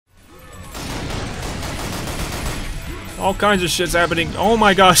All kinds of shit's happening. Oh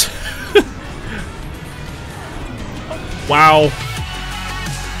my gosh. Wow.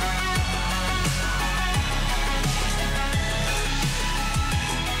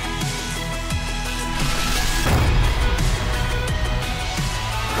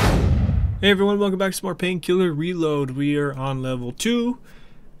 Hey everyone, welcome back to some more Painkiller Reload. We are on level 2,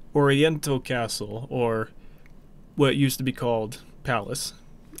 Oriental Castle, or what used to be called Palace.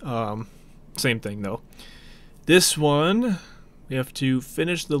 Same thing though. This one, we have to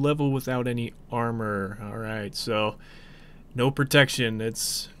finish the level without any armor. Alright, so no protection.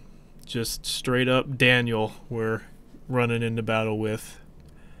 It's just straight up Daniel we're running into battle with.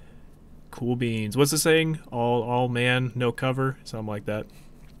 Cool beans. What's the saying? All man, no cover? Something like that.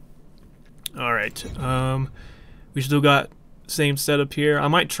 Alright, we still got same setup here. I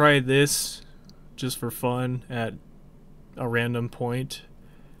might try this just for fun at a random point.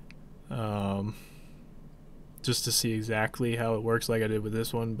 Just to see exactly how it works like I did with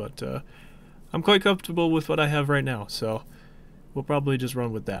this one, but I'm quite comfortable with what I have right now, so we'll probably just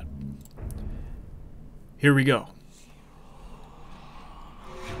run with that. Here we go.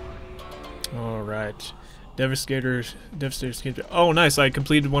 Alright. Devastator. Oh, nice! I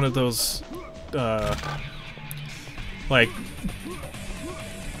completed one of those, like,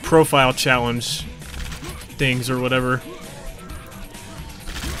 profile challenge things or whatever.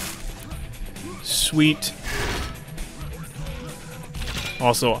 Sweet.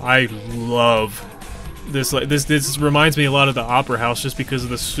 Also, I love this. Like, this reminds me a lot of the Opera House, just because of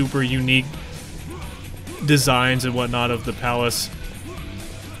the super unique designs and whatnot of the palace.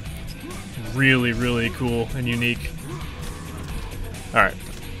 Really, really cool and unique. Alright.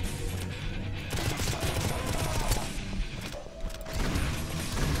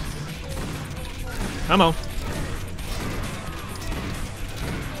 Come on.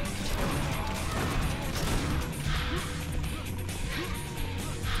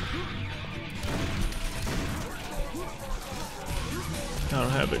 I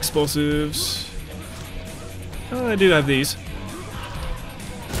don't have explosives. Oh, I do have these.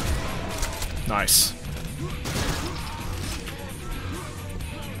 Nice.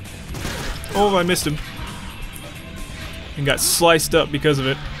 Oh, I missed him. And got sliced up because of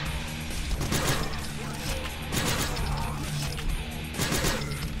it.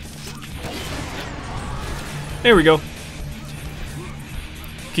 There we go.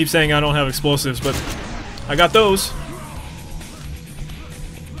 Keep saying I don't have explosives, but I got those.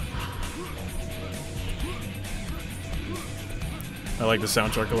 I like the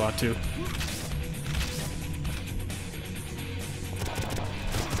soundtrack a lot too.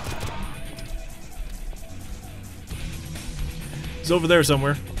 He's over there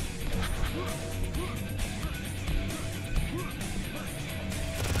somewhere.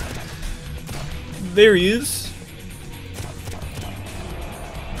 There he is.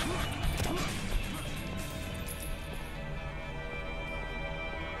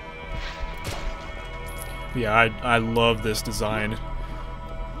 Yeah, I love this design.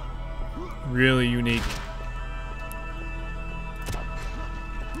 Really unique.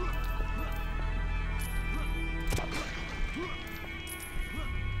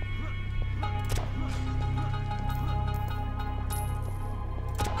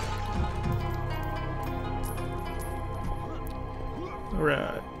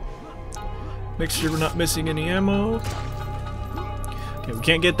 Alright. Make sure we're not missing any ammo. Okay, we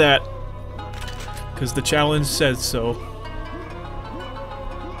can't get that because the challenge says so.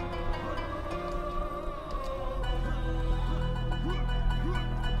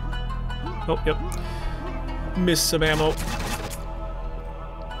 Oh, yep. Missed some ammo.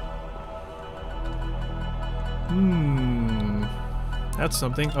 That's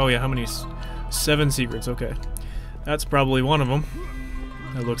something. Oh yeah, how many? 7 secrets, okay. That's probably one of them.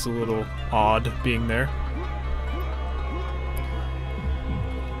 That looks a little odd being there.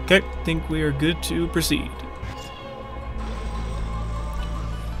 Okay, think we are good to proceed.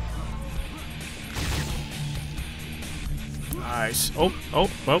 Nice. Oh,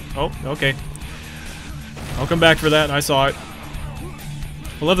 okay. I'll come back for that. I saw it.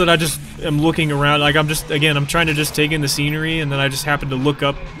 I love that I just am looking around. Like, I'm just, again, I'm trying to just take in the scenery, and then I just happen to look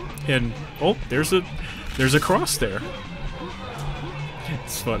up, and, oh, there's a cross there.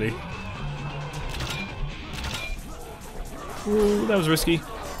 It's funny. Ooh, that was risky.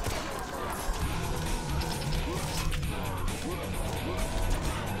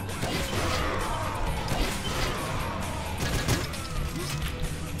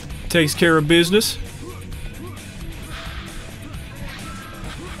 Takes care of business.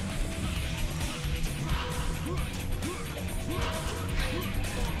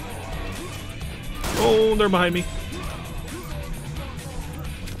 Oh, they're behind me.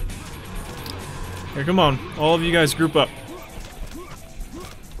 Here, come on. All of you guys group up.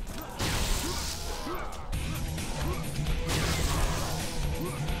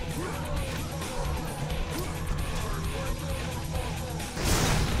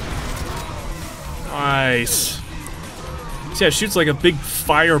 Nice. See, it shoots like a big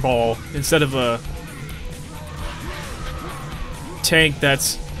fireball instead of a tank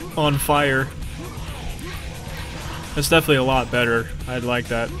that's on fire. That's definitely a lot better. I'd like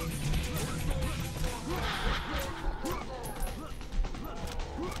that.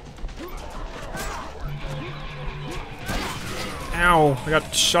 Ow! I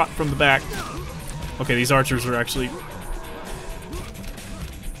got shot from the back. Okay, these archers are actually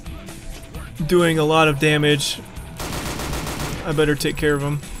doing a lot of damage. I better take care of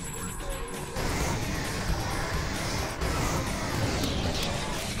them.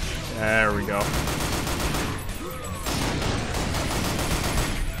 There we go.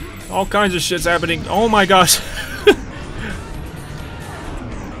 All kinds of shit's happening. Oh my gosh.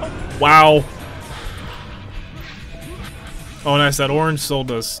 Wow. Oh nice, that orange soul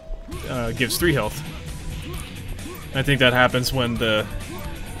does gives 3 health. I think that happens when the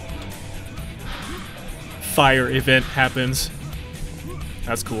fire event happens.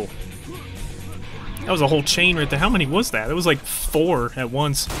 That's cool. That was a whole chain right there. How many was that? It was like 4 at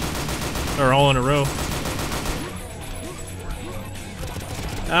once. Or all in a row.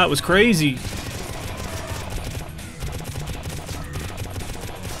 That was crazy.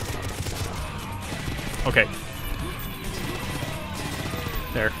 Okay.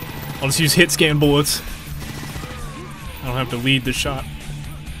 There. I'll just use hit scan bullets. I don't have to lead the shot.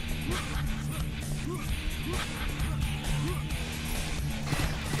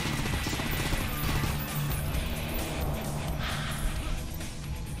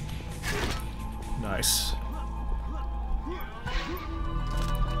 Nice.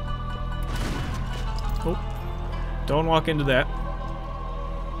 Oh, don't walk into that.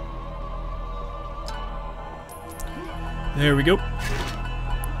 There we go.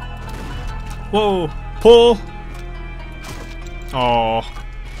 Whoa, pull! Oh,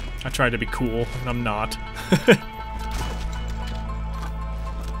 I tried to be cool, and I'm not.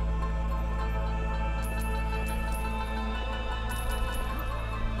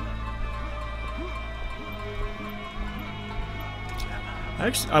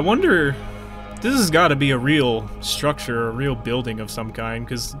 Actually, I wonder, this has got to be a real structure, a real building of some kind,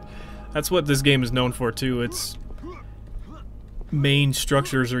 because that's what this game is known for too. Its main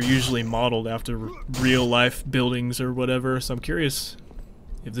structures are usually modeled after real life buildings or whatever, so I'm curious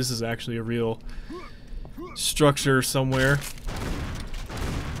if this is actually a real structure somewhere.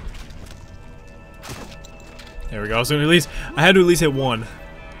 There we go. So at least I had to at least hit 1.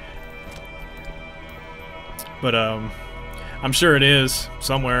 But I'm sure it is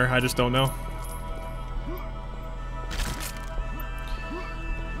somewhere, I just don't know.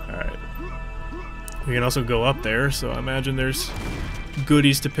 Alright. We can also go up there, so I imagine there's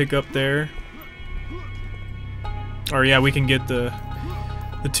goodies to pick up there. Or yeah, we can get the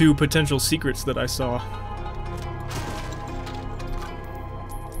 2 potential secrets that I saw.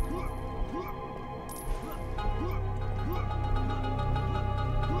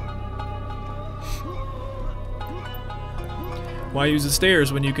 Why use the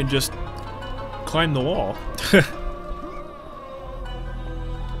stairs when you can just climb the wall?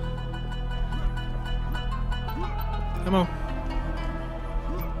 Come on.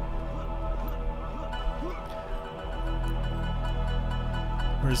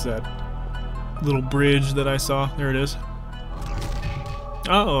 Where's that little bridge that I saw? There it is.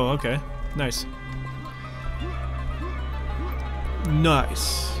 Oh, okay. Nice.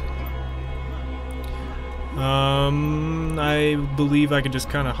 Nice. I believe I can just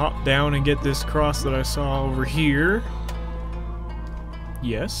kind of hop down and get this cross that I saw over here.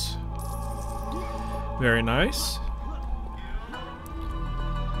 Yes. Very nice.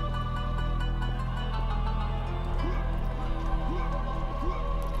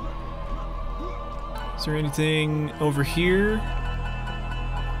 Is there anything over here?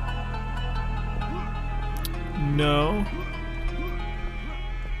 No.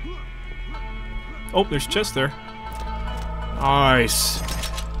 Oh, there's a chest there. Nice.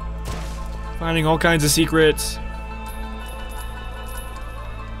 Finding all kinds of secrets.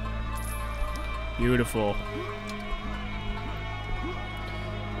 Beautiful.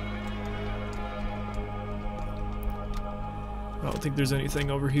 I don't think there's anything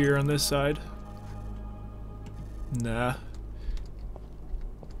over here on this side. Nah.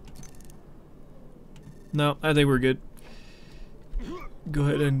 No, I think we're good. Go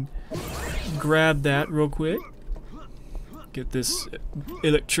ahead and grab that real quick. Get this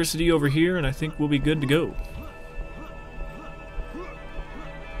electricity over here, and I think we'll be good to go.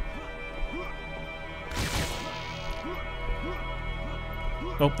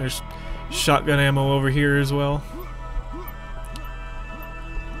 Oh, there's shotgun ammo over here as well.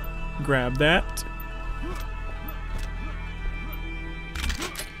 Grab that.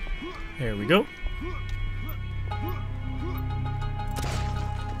 There we go.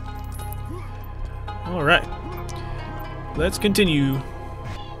 All right. Let's continue.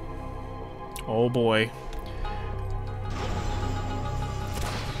 Oh boy.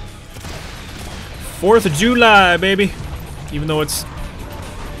 4th of July, baby. Even though it's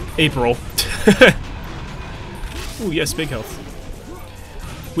April. Ooh, yes, big health.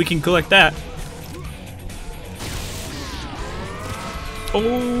 We can collect that.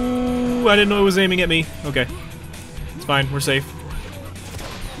 Oh, I didn't know it was aiming at me. Okay. It's fine, we're safe.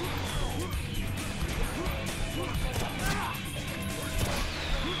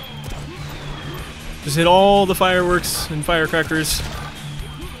 Just hit all the fireworks and firecrackers.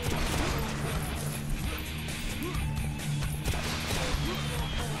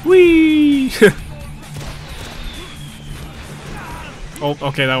 Whee! Oh,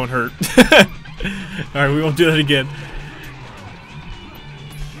 okay, that one hurt. Alright, we won't do that again.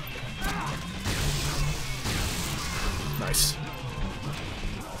 Nice.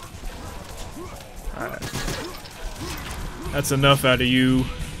 Alright. That's enough out of you.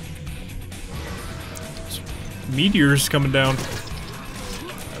 Meteors coming down.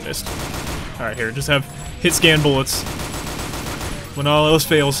 I missed. Alright, here, just have hit scan bullets. When all else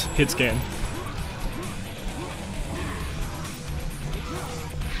fails, hit scan.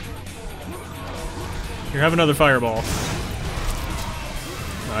 Here, have another fireball.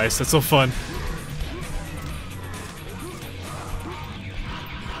 Nice, that's so fun.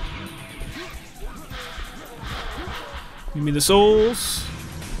 Give me the souls.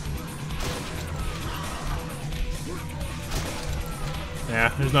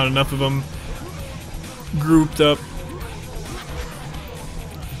 Yeah, there's not enough of them grouped up.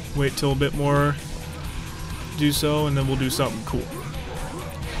 Wait till a bit more. Do so, and then we'll do something cool.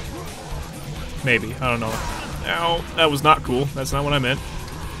 Maybe, I don't know. Ow, that was not cool. That's not what I meant.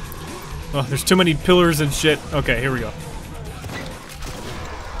 Oh, there's too many pillars and shit. Okay, here we go.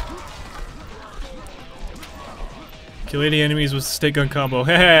 Kill 80 enemies with stick gun combo.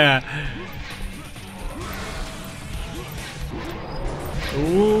 Haha.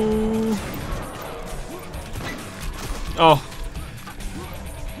 Ooh. Oh.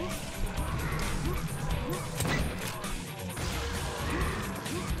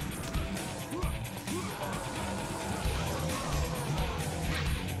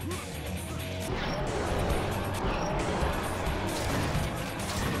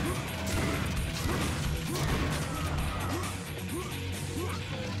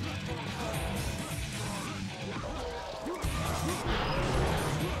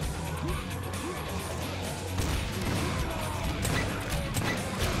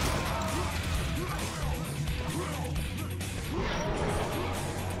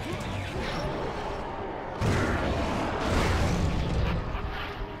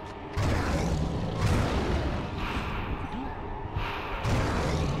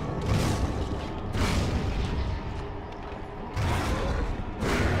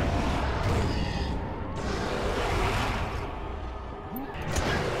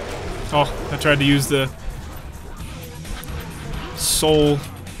 Oh, I tried to use the soul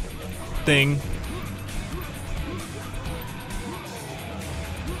thing.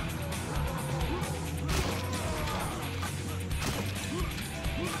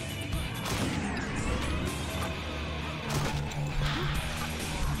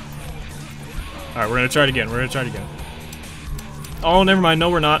 Alright, we're gonna try it again. We're gonna try it again. Oh, never mind. No,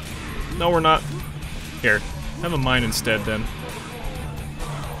 we're not. No, we're not. Here, have a mine instead then.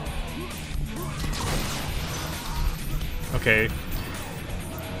 Okay.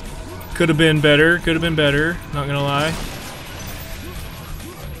 Could have been better. Could have been better. Not gonna lie.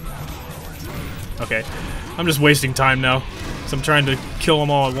 Okay. I'm just wasting time now. So I'm trying to kill them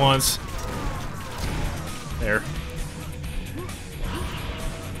all at once. There.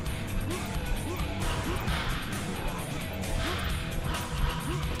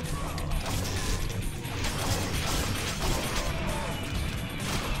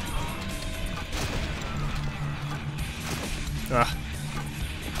 Ah.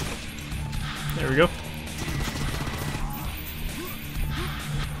 There we go.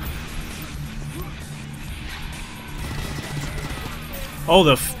 Oh,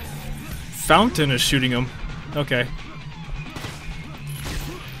 the fountain is shooting him. Okay.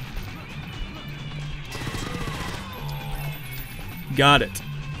 Got it.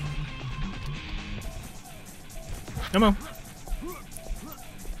 Come on.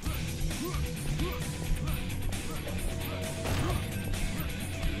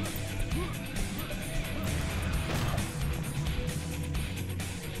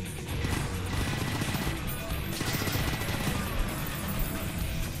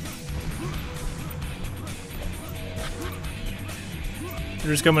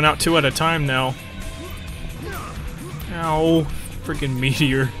 They're just coming out 2 at a time now. Ow. Freaking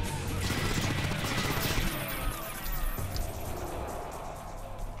meteor.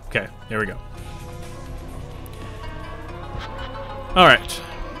 Okay, there we go. Alright.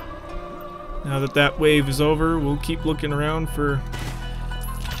 Now that that wave is over, we'll keep looking around for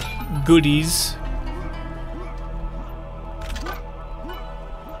goodies.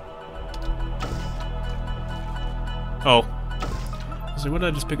 Oh. So what did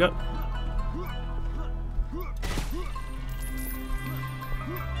I just pick up?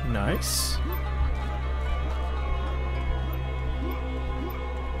 Nice.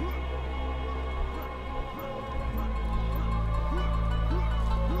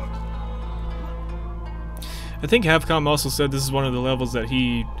 I think Havcom also said this is one of the levels that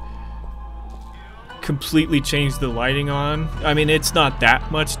he completely changed the lighting on. I mean, it's not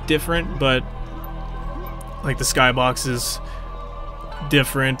that much different, but like the skybox is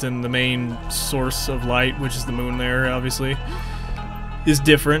different, and the main source of light, which is the moon there, obviously, is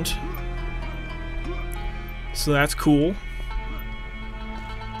different. So that's cool.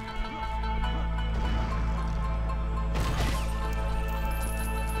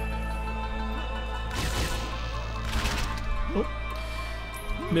 Oh,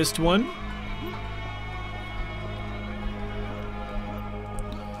 missed one.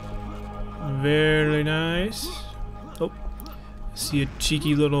 Very nice. Oh, see a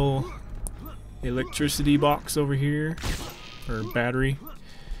cheeky little electricity box over here, or battery.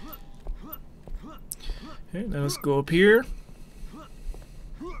 Okay, now let's go up here.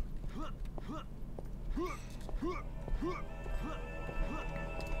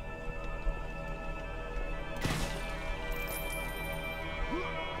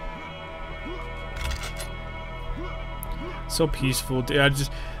 So peaceful.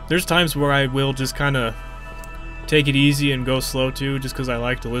 There's times where I will just kind of take it easy and go slow too, just because I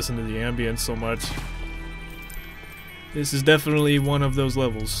like to listen to the ambience so much. This is definitely one of those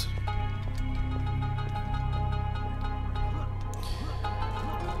levels.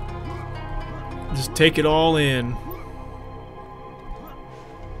 Just take it all in.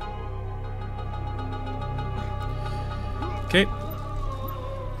 Okay.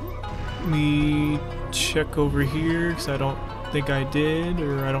 Let me check over here, because I don't think I did,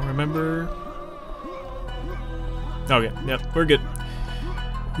 or I don't remember. Okay, yep, we're good.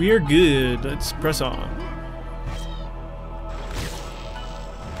 We are good. Let's press on.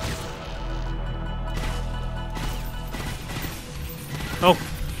 Oh.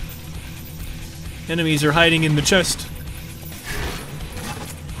 Enemies are hiding in the chest.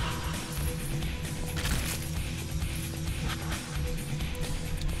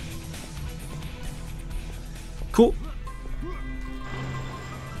 Cool.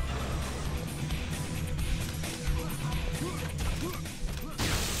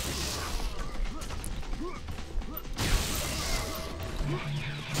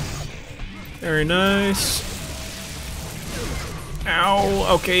 Very nice.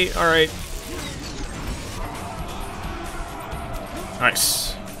 Ow. Okay, alright.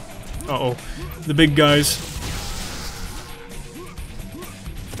 Nice. Uh-oh. The big guys.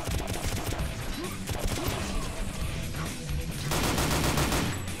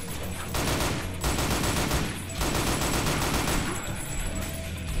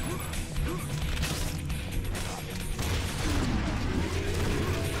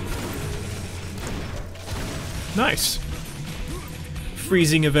 Nice.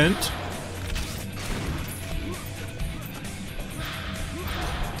 Freezing event.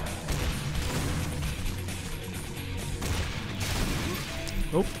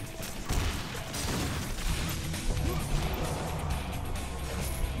 Oh.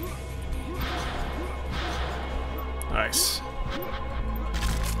 Nice.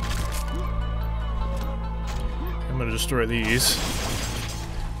 I'm gonna destroy these.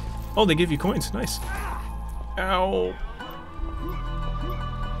 Oh, they give you coins. Nice. Ow.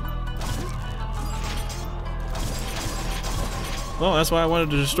 Well, that's why I wanted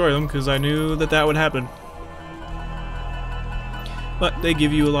to destroy them, because I knew that that would happen. But they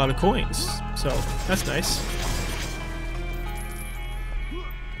give you a lot of coins, so that's nice.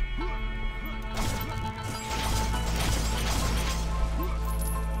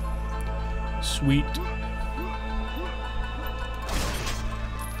 Sweet.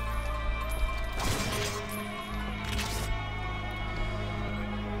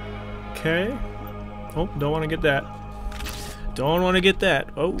 Okay. Oh, don't want to get that. Don't want to get that.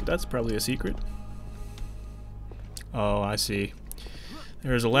 Oh, that's probably a secret. Oh, I see.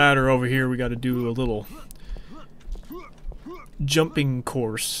 There's a ladder over here. We got to do a little jumping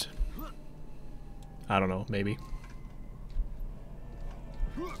course. I don't know, maybe.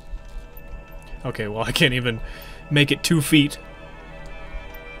 Okay, well, I can't even make it 2 feet.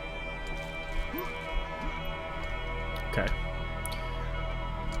 Okay.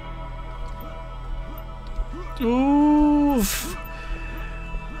 Oof.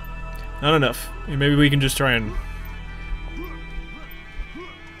 Not enough. Maybe we can just try and...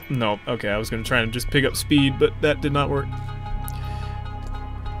 No, okay, I was gonna try and just pick up speed, but that did not work.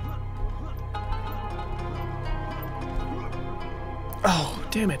 Oh,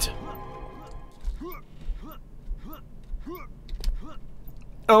 damn it.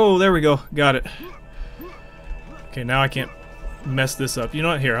 Oh, there we go. Got it. Okay, now I can't mess this up. You know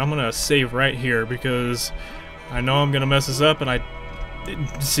what? Here, I'm gonna save right here because I know I'm gonna mess this up and I...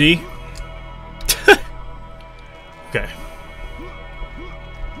 See? Okay.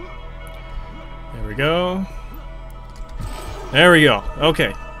 There we go. There we go.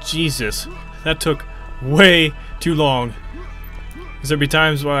 Okay. Jesus. That took way too long. Because there'd be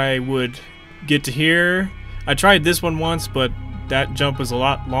times where I would get to here. I tried this one once, but that jump was a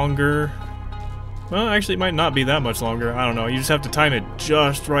lot longer. Well, actually, it might not be that much longer. I don't know. You just have to time it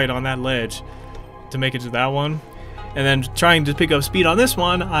just right on that ledge to make it to that one. And then trying to pick up speed on this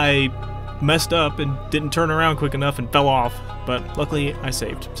one, I messed up and didn't turn around quick enough and fell off. But luckily, I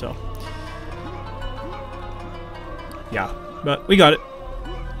saved, so... Yeah, but we got it.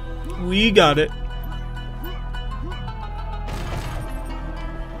 We got it.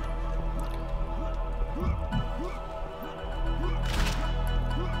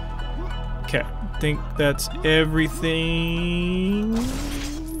 Okay, I think that's everything.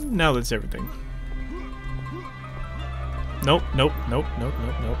 Now that's everything. Nope, nope, nope, nope,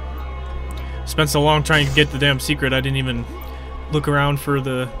 nope, nope. Spent so long trying to get the damn secret, I didn't even look around for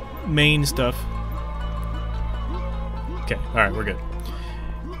the main stuff. Okay, alright, we're good.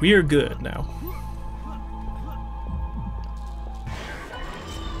 We are good now.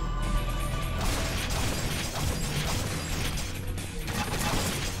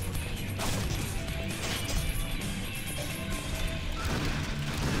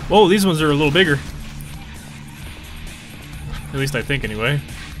 Whoa, these ones are a little bigger. At least I think, anyway.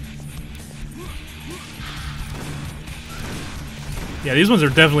 Yeah, these ones are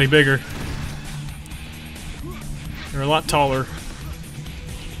definitely bigger. They're a lot taller.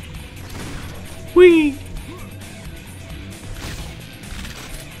 Whee!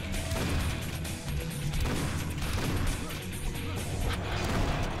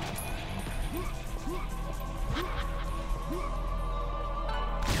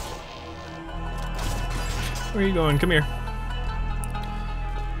 Where are you going? Come here.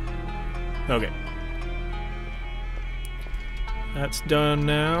 Okay. That's done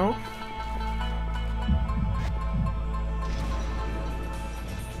now.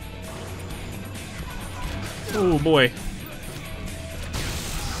 Oh boy.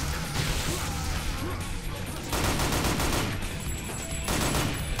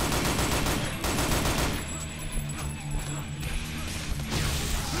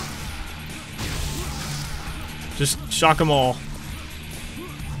 Just shock them all.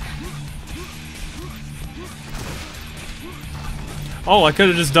 Oh, I could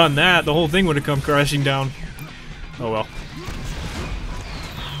have just done that. The whole thing would have come crashing down. Oh well.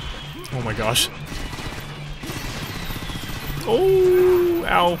 Oh my gosh. Oh,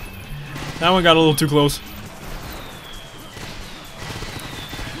 ow. That one got a little too close.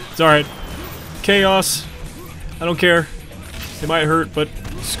 It's alright. Chaos. I don't care. It might hurt, but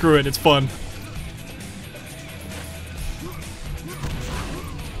screw it. It's fun.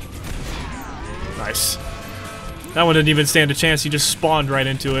 Nice. That one didn't even stand a chance. He just spawned right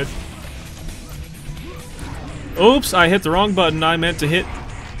into it. Oops, I hit the wrong button. I meant to hit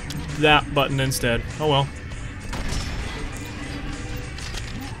that button instead. Oh well.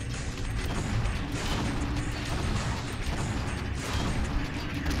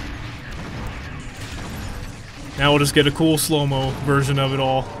 Now we'll just get a cool slow-mo version of it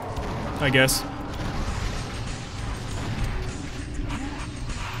all, I guess.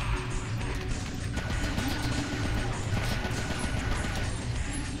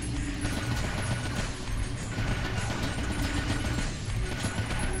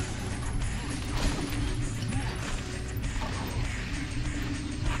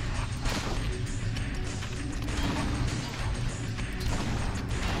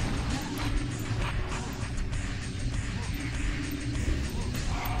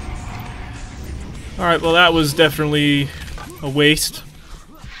 Alright, well that was definitely a waste.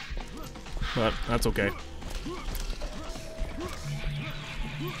 But that's okay.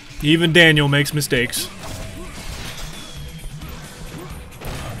 Even Daniel makes mistakes.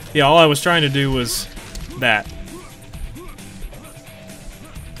 Yeah, all I was trying to do was that.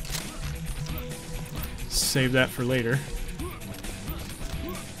 Save that for later.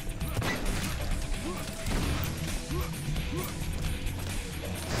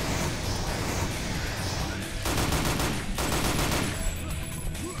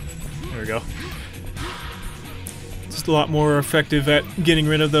 There we go. Just a lot more effective at getting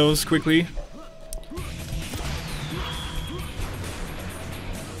rid of those quickly.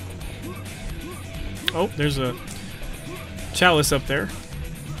 Oh, there's a chalice up there.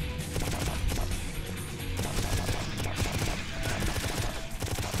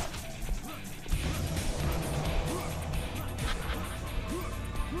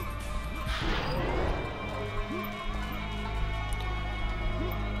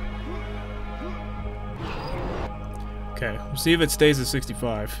 Okay, we'll see if it stays at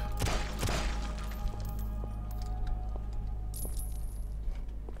 65.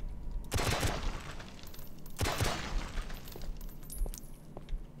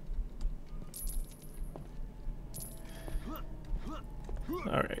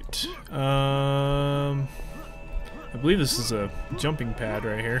 Alright. I believe this is a jumping pad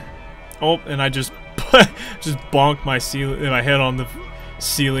right here. Oh, and I just just bonked my head on the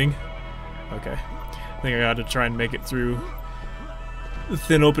ceiling. Okay. I think I got to try and make it through the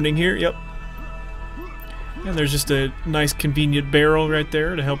thin opening here. Yep. And there's just a nice convenient barrel right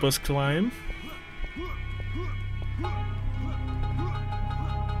there to help us climb.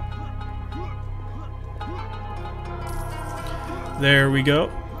 There we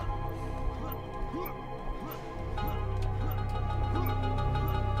go.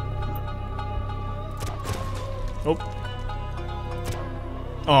 Oh.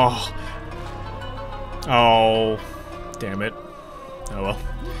 Oh. Oh. Damn it. Oh well.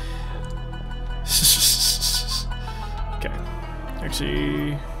 Okay.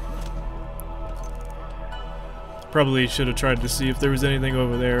 Actually, probably should have tried to see if there was anything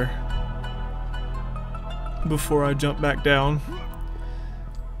over there before I jump back down.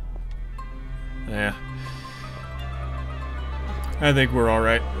 Yeah. I think we're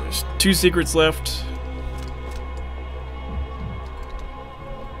alright. There's 2 secrets left.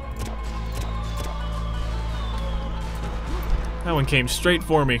 That one came straight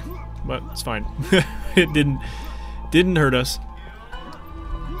for me, but it's fine. It didn't hurt us.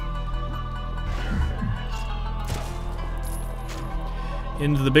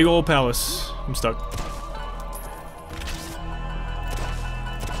 Into the big old palace. I'm stuck.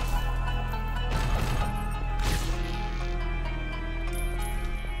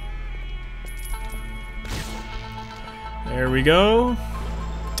 There we go.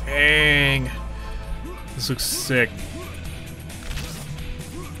 Dang. This looks sick.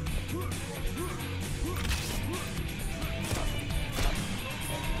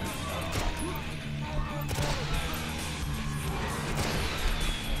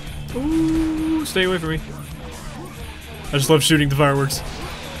 Ooh, stay away from me. I just love shooting the fireworks.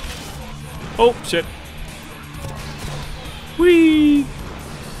 Oh, shit. Whee!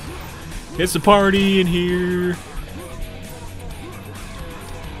 It's a party in here.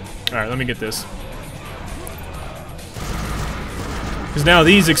 Alright, let me get this. Because now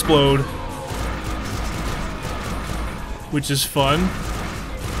these explode. Which is fun.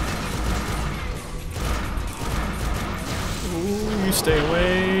 Ooh, you stay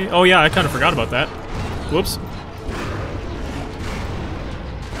away. Oh yeah, I kind of forgot about that. Whoops.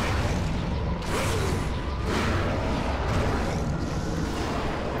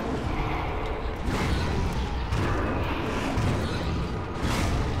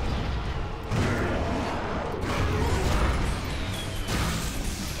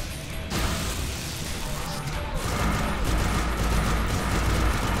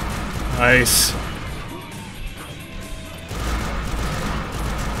 Nice.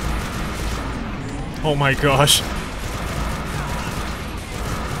 Oh my gosh.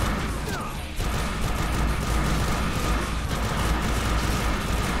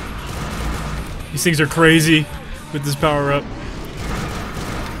 These things are crazy with this power up.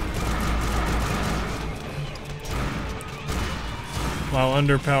 While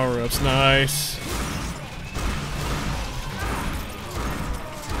under power ups, nice.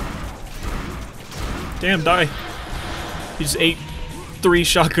 Damn, die. He just ate 3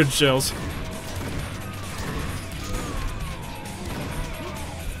 shotgun shells.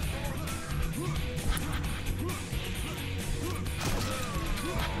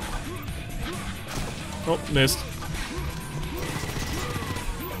 Oh, missed.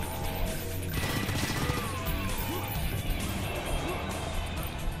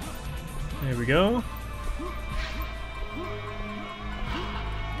 There we go.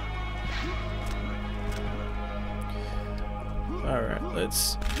 Alright,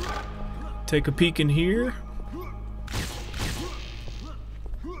 let's take a peek in here.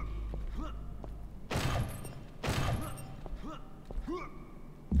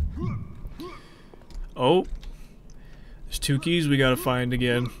 Oh, there's 2 keys we gotta find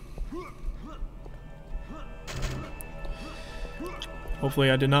again.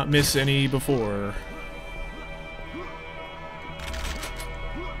 Hopefully I did not miss any before.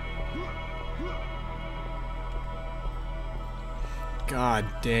 God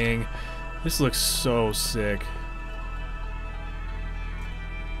dang, this looks so sick.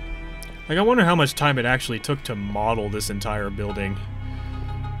 Like, I wonder how much time it actually took to model this entire building.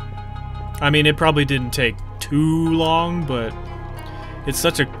 I mean, it probably didn't take too long, but it's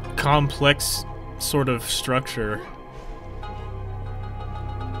such a complex sort of structure.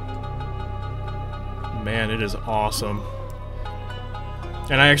 Man, it is awesome.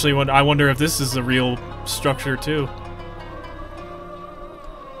 And I actually wonder if this is a real structure too.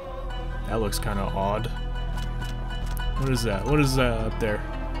 That looks kind of odd. What is that? What is that up there?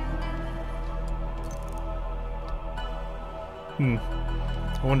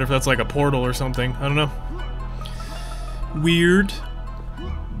 I wonder if that's like a portal or something. I don't know. Weird.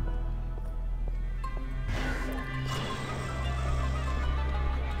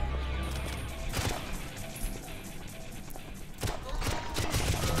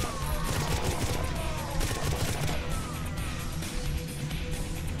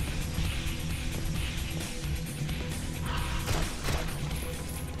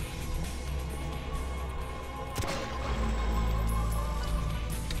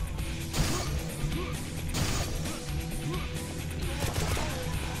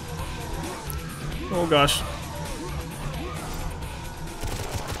 Oh gosh.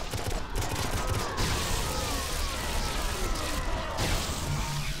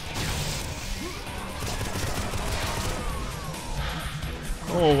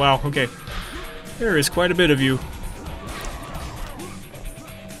 Oh wow, okay. There is quite a bit of you.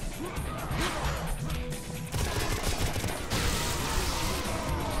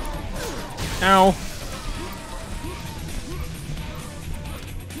 Ow.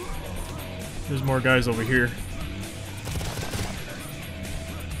 There's more guys over here.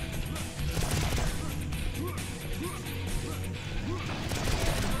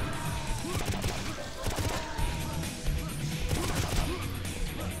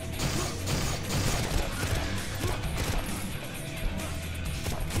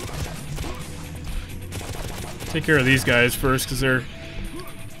 Take care of these guys first, because they're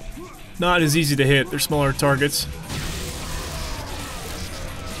not as easy to hit. They're smaller targets.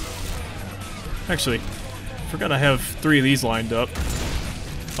 Actually, I forgot I have 3 of these lined up.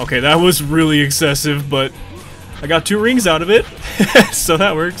 Okay, that was really excessive, but I got 2 rings out of it, so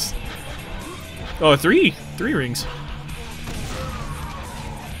that works. Oh, 3 rings.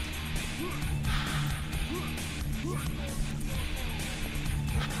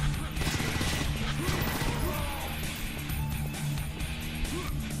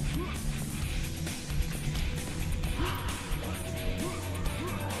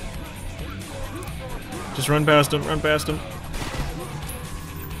 Just run past him, run past him.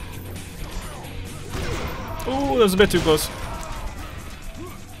 Oh, that was a bit too close.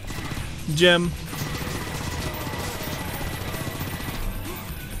 Gem.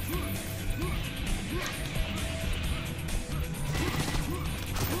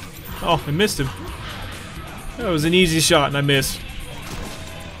 Oh, I missed him. That was an easy shot and I missed.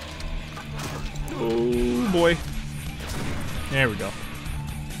 Oh boy. There we go.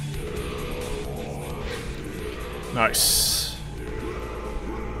 Nice.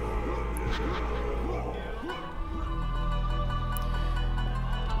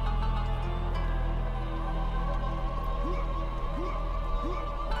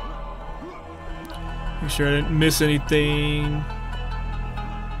 Make sure I didn't miss anything.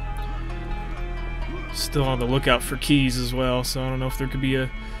 Still on the lookout for keys as well, so I don't know if there could be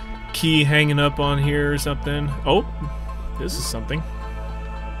a key hanging up on here or something. Oh, this is something.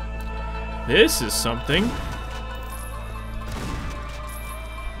 This is something.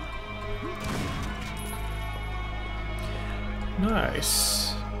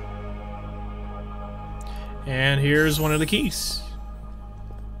 Nice. And here's one of the keys.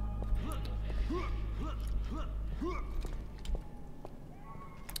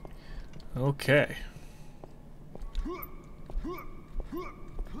 Okay.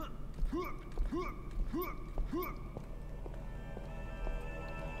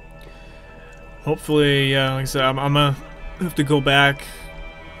 Hopefully, yeah, like I said, I'm gonna have to go back.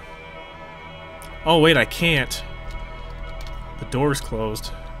 Oh, wait, I can't. The door's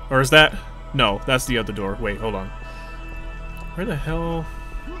closed. Or is that? No, that's the other door. Wait, hold on. Where the hell?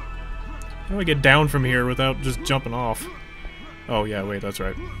 How do I get down from here without just jumping off? Oh, yeah, wait, that's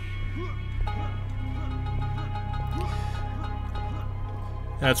right.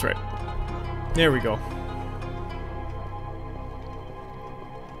 That's right. There we go.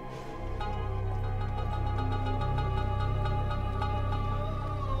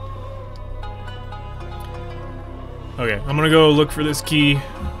 Okay, I'm gonna go look for this key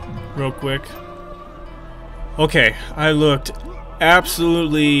real quick. Okay, I looked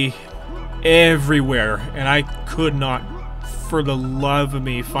absolutely everywhere, and I could not, for the love of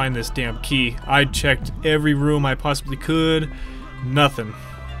me, find this damn key. I checked every room I possibly could. Nothing.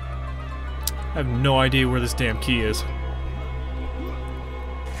 I have no idea where this damn key is.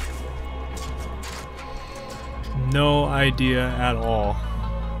 No idea at all.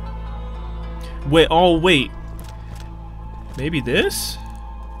 Wait, oh wait. Maybe this?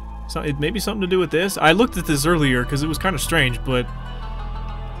 So it may be something to do with this? I looked at this earlier because it was kind of strange, but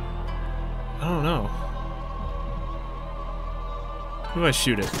I don't know. How do I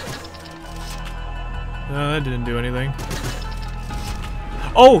shoot it? No, that didn't do anything.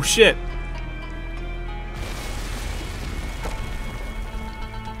 Oh, shit!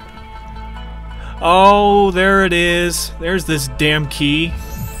 Oh, there it is. There's this damn key.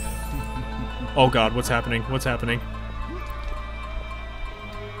 Oh god, what's happening? What's happening?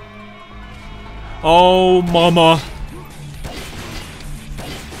 Oh, mama.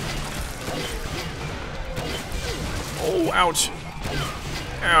 Oh, ouch.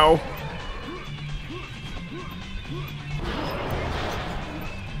 Ow.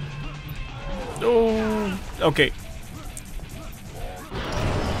 Oh, okay.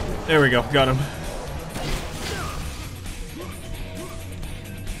 There we go, got him.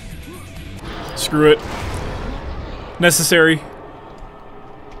 Screw it. Necessary.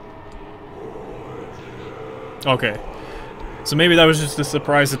 Okay. So maybe that was just a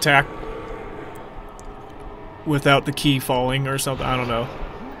surprise attack without the key falling or something. I don't know.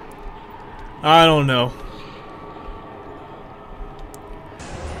 I don't know.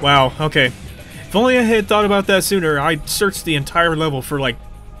 Wow, okay. If only I had thought about that sooner, I searched the entire level for like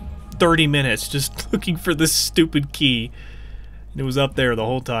 30 minutes just looking for this stupid key. And it was up there the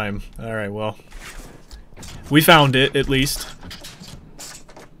whole time. Alright, well. We found it, at least.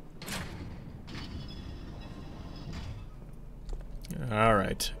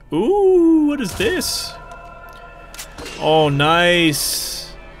 Alright. Ooh, what is this? Oh,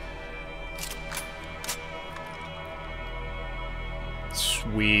 nice.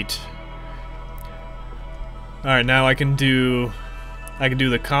 Sweet. Alright, now I can do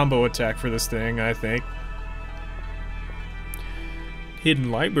the combo attack for this thing, I think.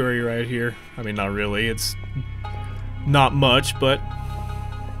 Hidden library right here. I mean, not really. It's not much, but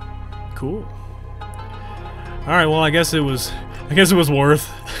cool. All right. Well, I guess it was worth.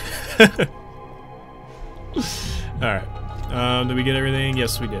 All right. Did we get everything?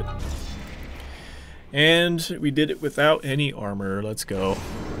 Yes, we did. And we did it without any armor. Let's go.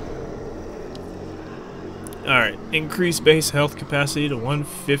 All right. Increase base health capacity to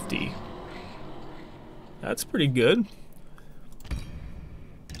 150. That's pretty good.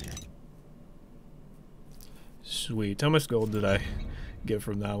 Sweet. How much gold did I get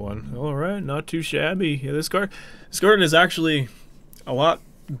from that one? Alright, not too shabby. Yeah, this garden is actually a lot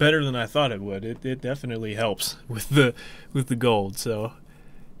better than I thought it would. It definitely helps with the gold, so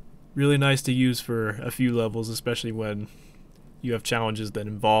really nice to use for a few levels, especially when you have challenges that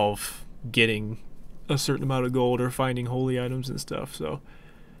involve getting a certain amount of gold or finding holy items and stuff, so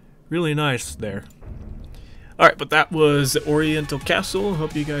really nice there. Alright, but that was Oriental Castle.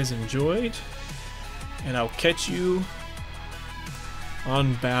 Hope you guys enjoyed. And I'll catch you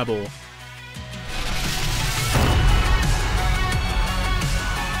on Babel.